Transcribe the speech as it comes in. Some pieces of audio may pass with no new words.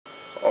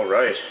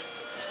Alright,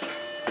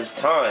 it's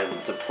time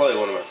to play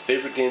one of my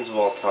favorite games of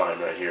all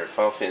time right here,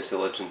 Final Fantasy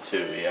Legend 2,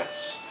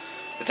 yes.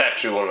 It's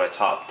actually one of my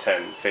top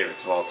 10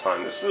 favorites of all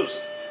time. This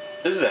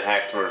is a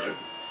hacked version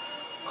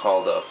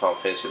called Final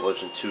Fantasy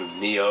Legend 2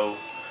 Neo.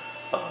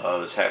 It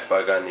was hacked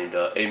by a guy named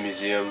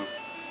A-Museum.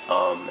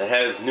 It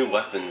has new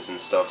weapons and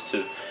stuff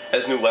too. It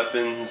has new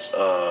weapons,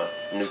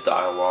 new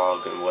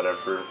dialogue and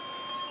whatever.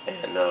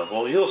 And,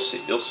 well, you'll see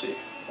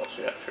what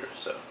we have here,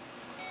 so.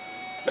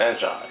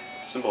 Magi,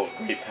 symbol of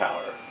great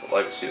power, the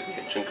legacy of the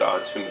ancient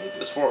gods who made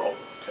this world.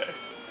 Okay.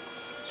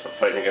 So we're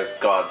fighting against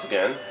gods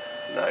again.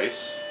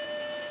 Nice.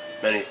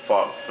 Many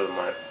fought for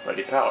the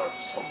mighty power.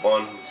 Some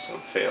won,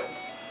 some failed.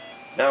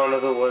 Now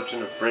another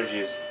legend of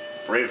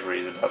bravery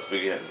is about to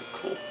begin.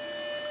 Cool.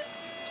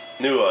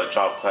 New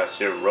job class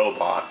here,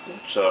 Robot,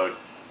 which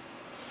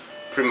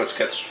pretty much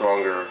gets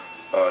stronger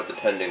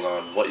depending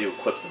on what you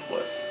equip them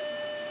with.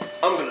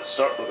 I'm going to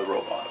start with a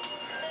robot.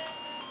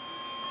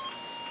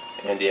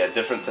 And yeah,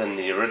 different than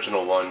the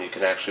original one, you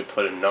can actually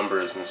put in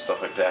numbers and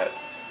stuff like that,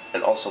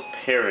 and also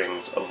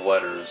pairings of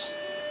letters.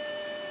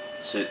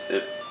 So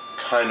it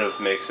kind of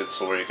makes it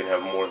so where you can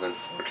have more than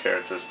 4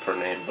 characters per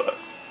name, but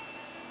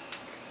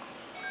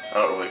I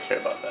don't really care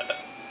about that.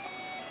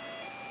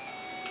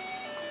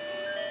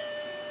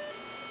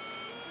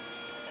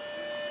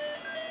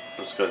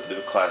 I'm just going to do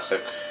the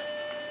classic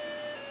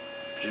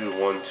Ju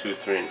 1, 2,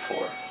 3, and 4.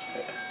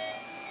 Yeah.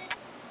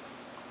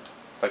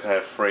 Like I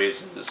have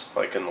phrases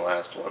like in the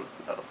last one.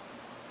 No.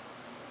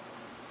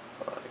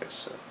 Well, I guess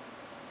so.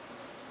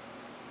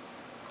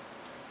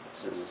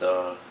 This is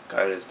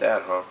guy and his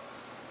dad, huh?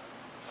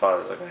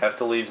 Father's like, I have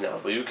to leave now,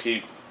 but you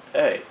keep.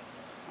 Hey,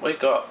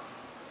 wake up.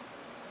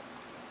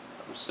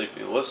 I'm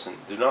sleepy. Listen,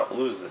 do not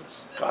lose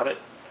this. Got it?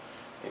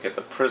 You get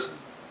the prison,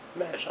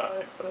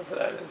 Magi, whatever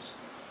that is.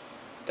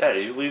 Dad,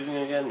 are you leaving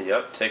again?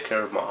 Yep. Take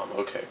care of Mom.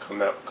 Okay, come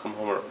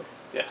home early.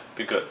 Yeah,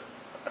 be good.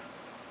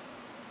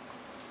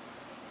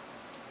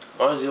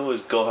 Why does he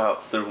always go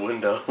out through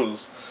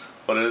windows?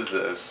 What is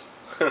this?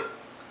 That's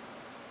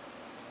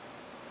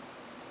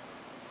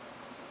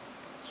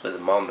why the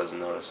mom doesn't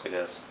notice, I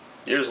guess.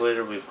 Years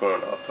later, we've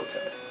grown up.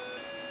 Okay.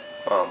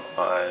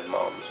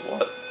 Mom's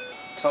what?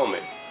 Tell me.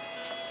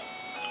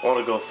 I want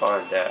to go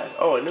find Dad.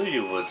 Oh, I knew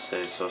you would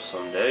say so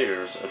someday.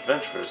 You're as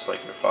adventurous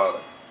like your father.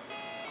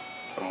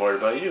 I'm worried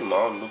about you,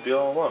 Mom. You'll be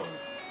all alone.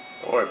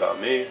 Don't worry about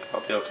me.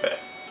 I'll be okay.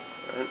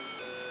 Alright?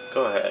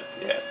 Go ahead.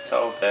 Yeah,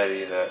 tell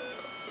Daddy that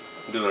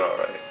I'm doing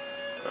alright.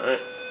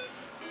 Alright?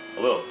 I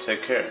will.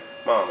 Take care.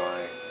 Mom,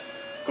 I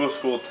go to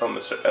school, tell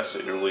Mr.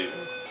 Essett you're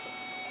leaving.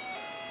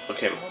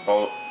 Okay,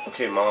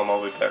 Mom,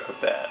 I'll be back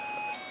with Dad.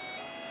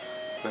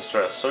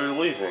 Mr. S, so you're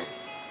leaving.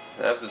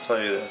 I have to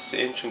tell you this. The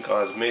ancient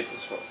gods made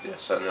this world.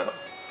 Yes, I know.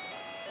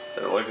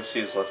 Their legacy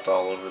is left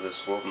all over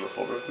this world in the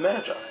form of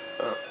Magi.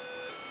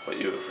 What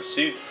you have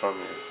received from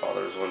your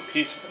father is one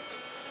piece of it.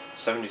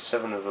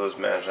 77 of those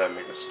Magi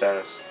make a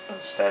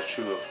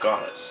statue of a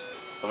goddess,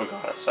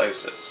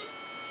 Isis.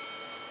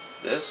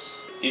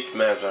 Each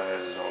Magi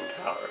has his own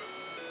power.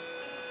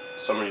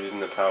 Some are using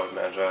the power of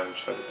Magi and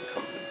try to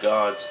become new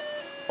gods.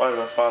 Why did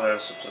my father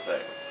have such a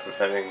thing?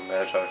 Preventing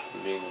Magi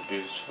from being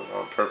abused for their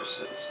own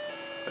purposes.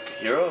 Like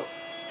a hero?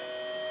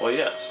 Well,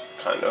 yes,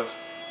 kind of.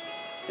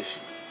 If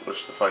you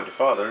wish to find your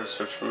father,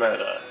 search for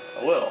Magi.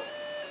 I will.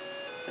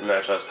 Your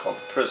Magi is called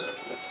the Prison.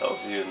 It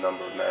tells you the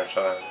number of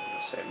Magi in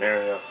the same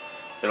area.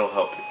 It'll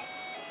help you.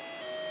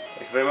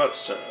 Thank you very much,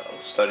 sir. I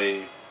will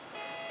study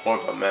more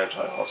about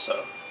Magi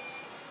also.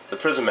 The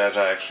Prison Magi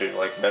actually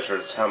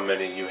measures how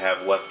many you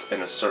have left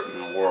in a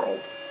certain world,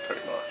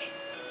 pretty much.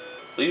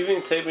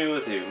 Leaving, take me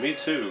with you. Me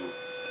too.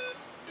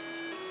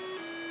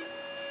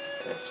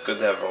 And it's good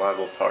to have a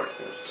reliable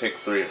partner. Take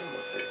 3 of them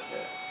with you.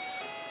 Yeah.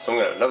 So I'm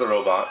gonna have another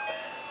robot.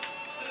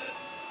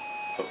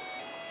 Oh.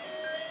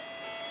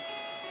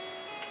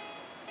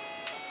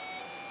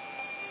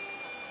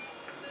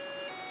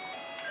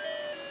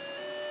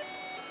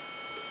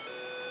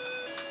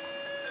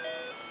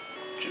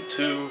 Ju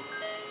 2.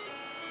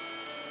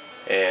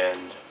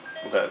 And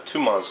we've got 2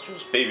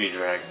 monsters, baby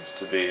dragons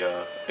to be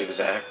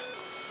exact.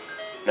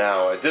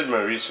 Now, I did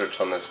my research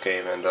on this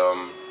game, and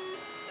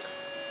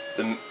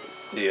the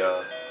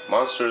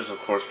monsters, of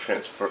course,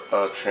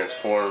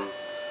 transform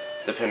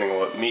depending on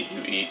what meat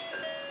you eat,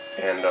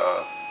 and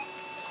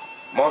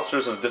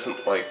monsters have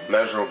different,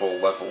 measurable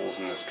levels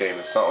in this game.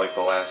 It's not like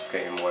the last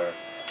game where,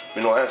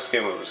 the last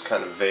game it was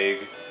kind of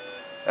vague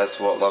as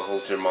to what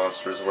levels your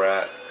monsters were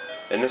at.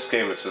 In this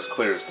game, it's as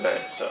clear as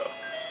day, so,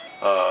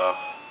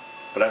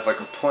 but I have a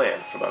plan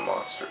for my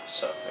monsters,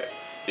 so hey,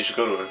 you should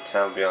go to a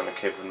town beyond the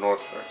Cave of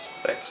North first.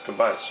 Thanks.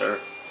 Goodbye, sir.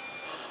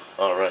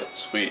 Alright,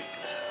 sweet.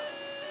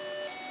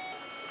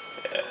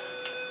 Yeah.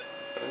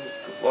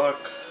 Good luck.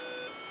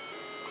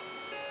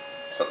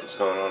 Something's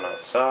going on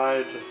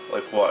outside.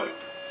 Like what?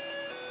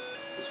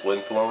 Is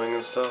wind blowing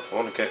and stuff? I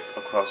want to get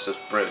across this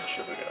bridge.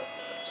 Here we go.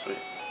 That's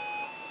sweet.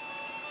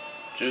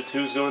 Ju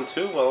 2's going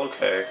too? Well,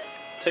 okay.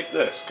 Take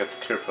this. Get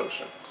the cure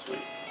potion.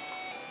 Sweet.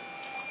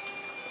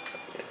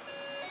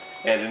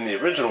 And in the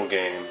original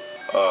game,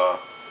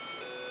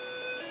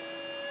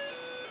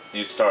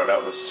 you start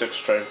out with 6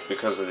 strength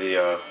because of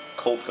the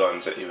Colt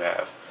guns that you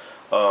have.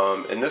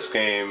 In this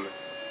game,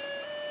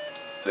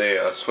 they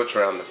switch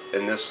around,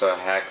 in this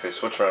hack, they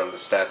switch around the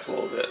stats a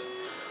little bit.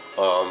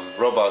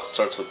 Robot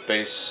starts with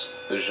base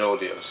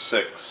agility of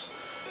 6.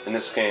 In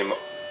this game,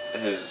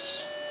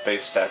 his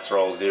base stats are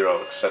all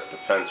 0 except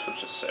defense,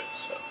 which is 6.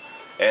 So.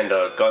 And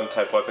gun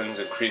type weapons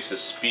increase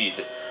his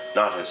speed,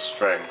 not his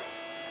strength.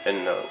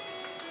 In the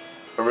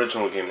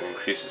original game, it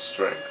increases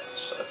strength.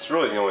 So that's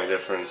really the only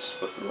difference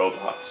with the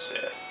robots,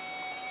 yeah.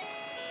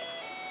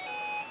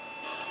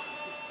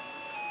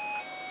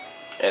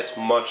 And it's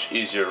much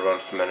easier to run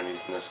from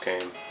enemies in this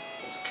game.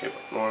 There's a cube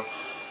up north.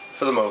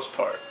 For the most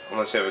part,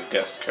 unless you have a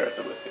guest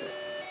character with you.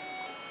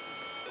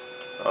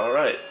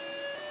 Alright.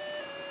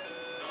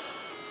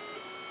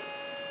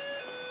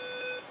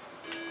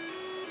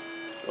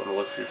 Going to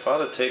look for your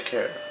father? Take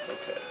care.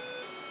 Okay.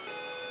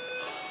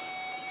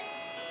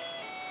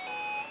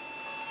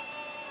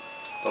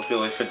 Don't be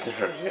late for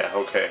dinner. Yeah,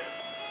 okay.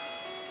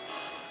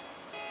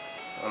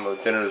 I don't know,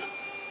 dinner's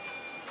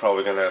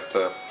probably gonna have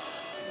to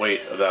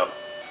wait about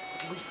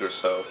a week or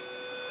so.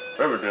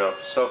 Remember, do not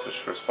be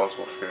selfish, you're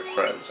responsible for your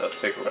friends.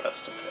 Take a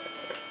rest,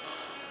 okay.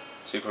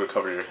 So you can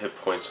recover your hit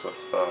points with,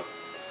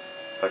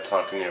 by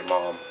talking to your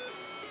mom.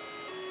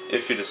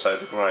 If you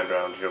decide to grind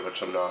around here,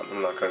 which I'm not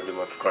gonna do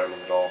much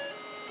grinding at all.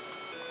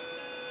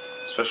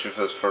 Especially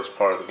for this first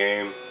part of the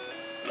game,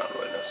 not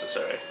really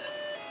necessary.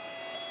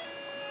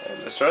 And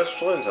Mr. S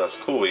joins us.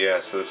 Cool, yeah,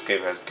 so this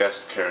game has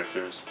guest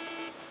characters.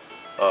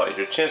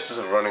 Your chances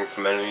of running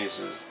from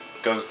enemies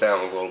goes down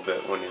a little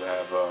bit when you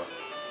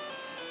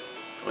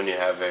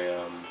have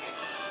a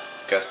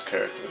guest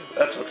character.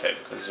 That's okay,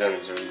 because these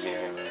enemies are easy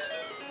anyways.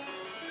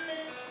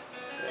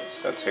 Yeah,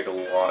 it's gonna take a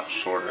lot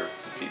shorter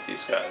to beat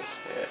these guys,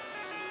 yeah.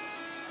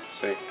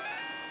 See?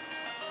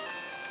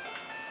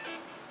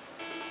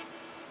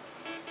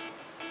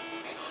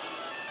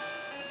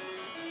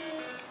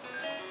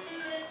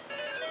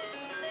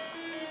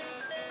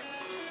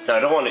 Now, I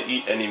don't want to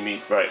eat any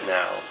meat right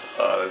now.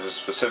 There's a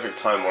specific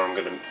time where I'm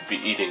going to be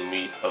eating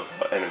meat of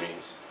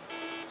enemies.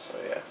 So,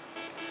 yeah.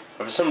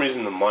 But for some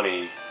reason, the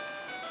money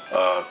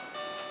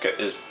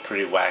is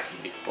pretty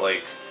wacky.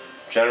 Like,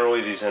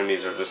 generally, these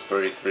enemies are just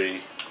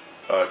 $33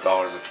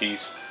 a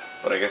piece.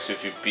 But I guess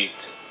if you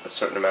beat a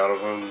certain amount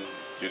of them,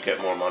 you get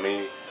more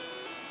money.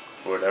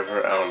 Or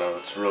whatever. I don't know.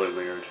 It's really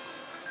weird.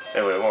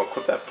 Anyway, I want to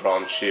equip that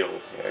bronze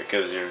shield. Yeah, it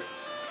gives your...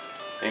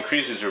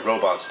 increases your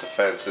robot's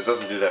defense. It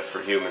doesn't do that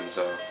for humans,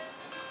 though.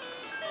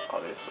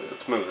 Obviously.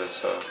 Let's move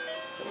this thing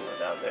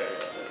down there. Yeah,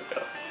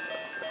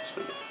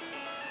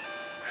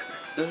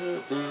 there we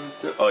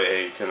go. Oh yeah,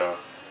 you can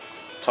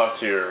talk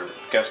to your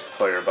guest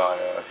player by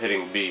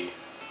hitting B.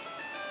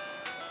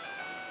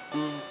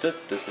 Yeah,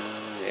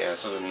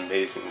 it's an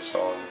amazing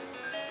song.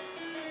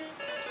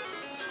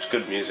 Such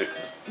good music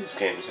these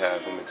games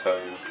have, let me tell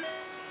you.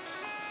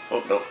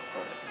 Oh, no.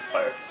 Alright,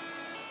 fire.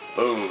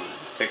 Boom.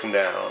 Take him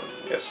down.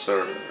 Yes,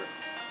 sir.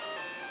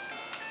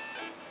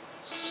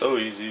 So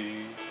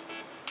easy.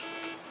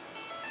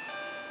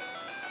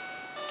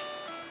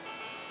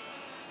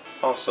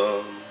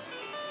 Awesome.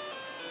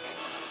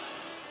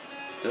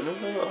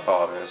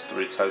 Oh man, there's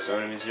 3 types of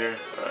enemies here.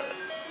 Alright.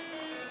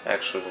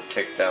 Actually, we'll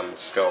take down the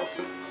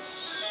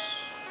skeletons.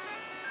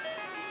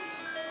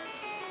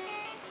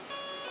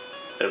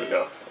 There we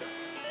go.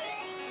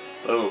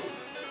 Boom.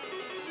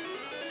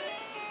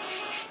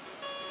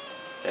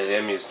 And the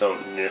enemies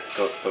don't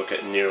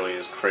get nearly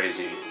as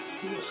crazy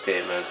in this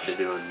game as they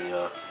do in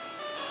the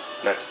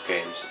next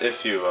games,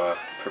 if you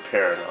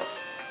prepare enough.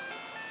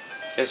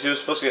 Yes, he was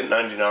supposed to get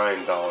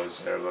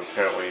 $99 there, but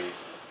apparently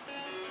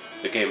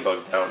the game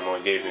bugged out and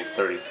only gave me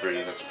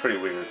 $33. That's pretty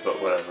weird, but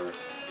whatever.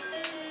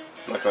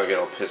 I'm not gonna get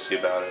all pissy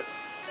about it.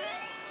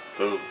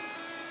 Boom. You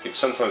can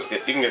sometimes you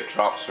can get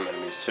drops from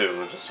enemies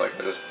too, just like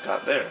I just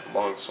got there.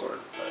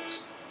 Longsword. Nice.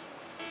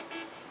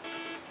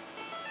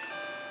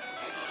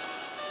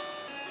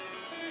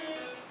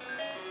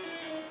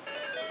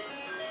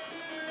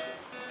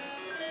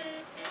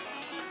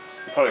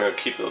 I'm probably gonna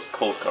keep those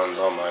Colt guns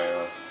on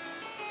my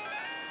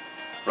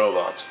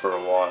robots for a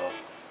while.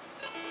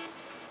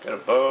 Got a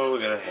bow,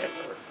 got a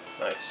hammer.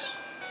 Nice.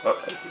 Oh,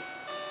 empty.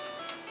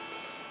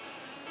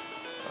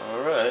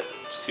 Alright,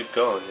 let's keep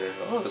going here.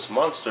 Oh, this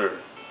monster.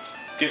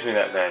 Give me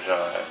that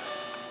magi.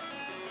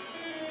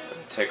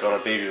 Take on a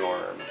baby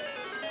worm.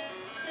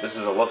 This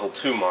is a level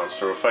 2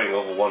 monster. We're fighting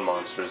level 1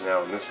 monsters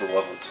now, and this is a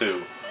level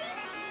 2.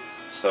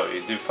 So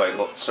you do fight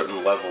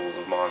certain levels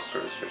of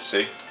monsters here,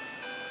 see?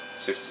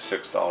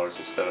 $66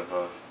 instead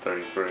of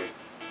 $33.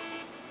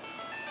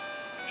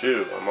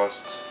 Jew, I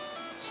must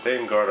stay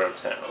and guard our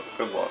town.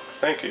 Good luck.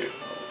 Thank you.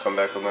 I'll come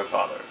back with my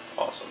father.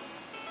 Awesome.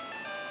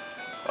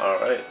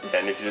 Alright, yeah,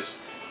 and if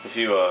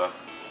you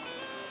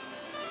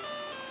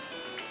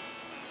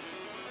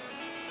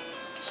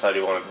decide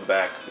you want to go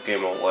back, the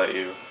game won't let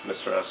you.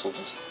 Mr. S will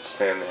just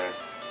stand there.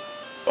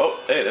 Oh,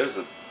 hey,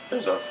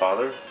 there's our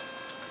father.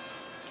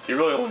 He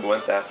really only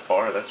went that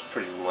far. That's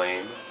pretty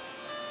lame.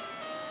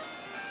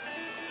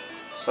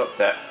 What's up,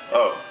 Dad?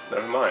 Oh,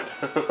 never mind.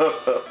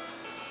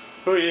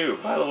 Who are you?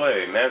 By the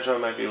way, Magi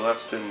might be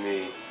left in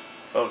the...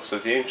 Oh, so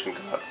the Ancient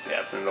Gods. Do you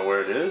happen to know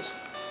where it is?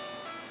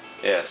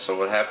 Yeah, so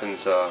what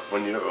happens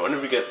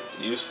whenever you get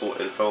useful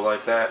info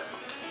like that,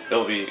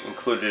 it'll be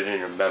included in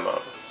your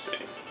memo. See?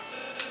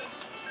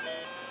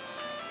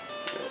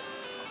 Yeah,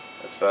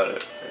 that's about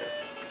it. Yeah.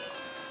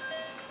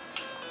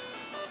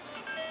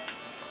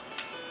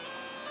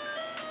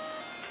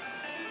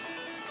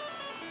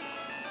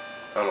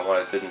 I don't know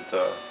why it didn't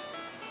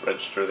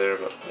register there,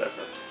 but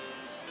whatever.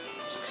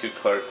 It's Q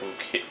Clark and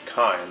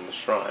Kai in the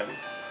shrine.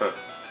 Huh.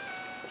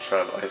 The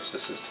shrine of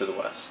Isis is to the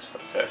west.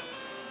 Okay.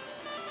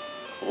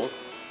 Cool.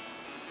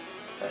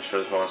 That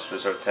shows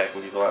monsters are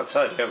attacking people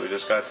outside. Yeah, we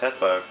just got attacked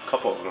by a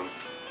couple of them.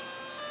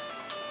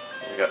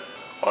 We got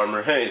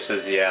armor. Hey, he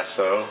says yeah,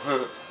 so.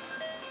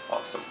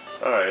 Awesome.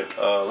 Alright,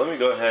 let me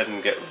go ahead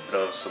and get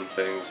rid of some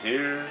things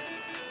here.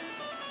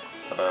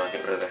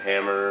 Get rid of the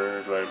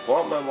hammer. Do I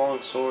want my long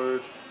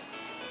sword?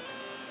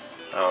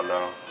 I don't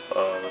know.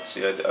 Let's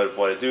see.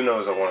 What I do know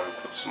is I want to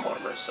equip some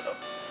armor, so.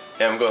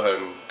 Yeah, I'm going to go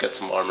ahead and get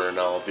some armor and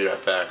I'll be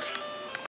right back.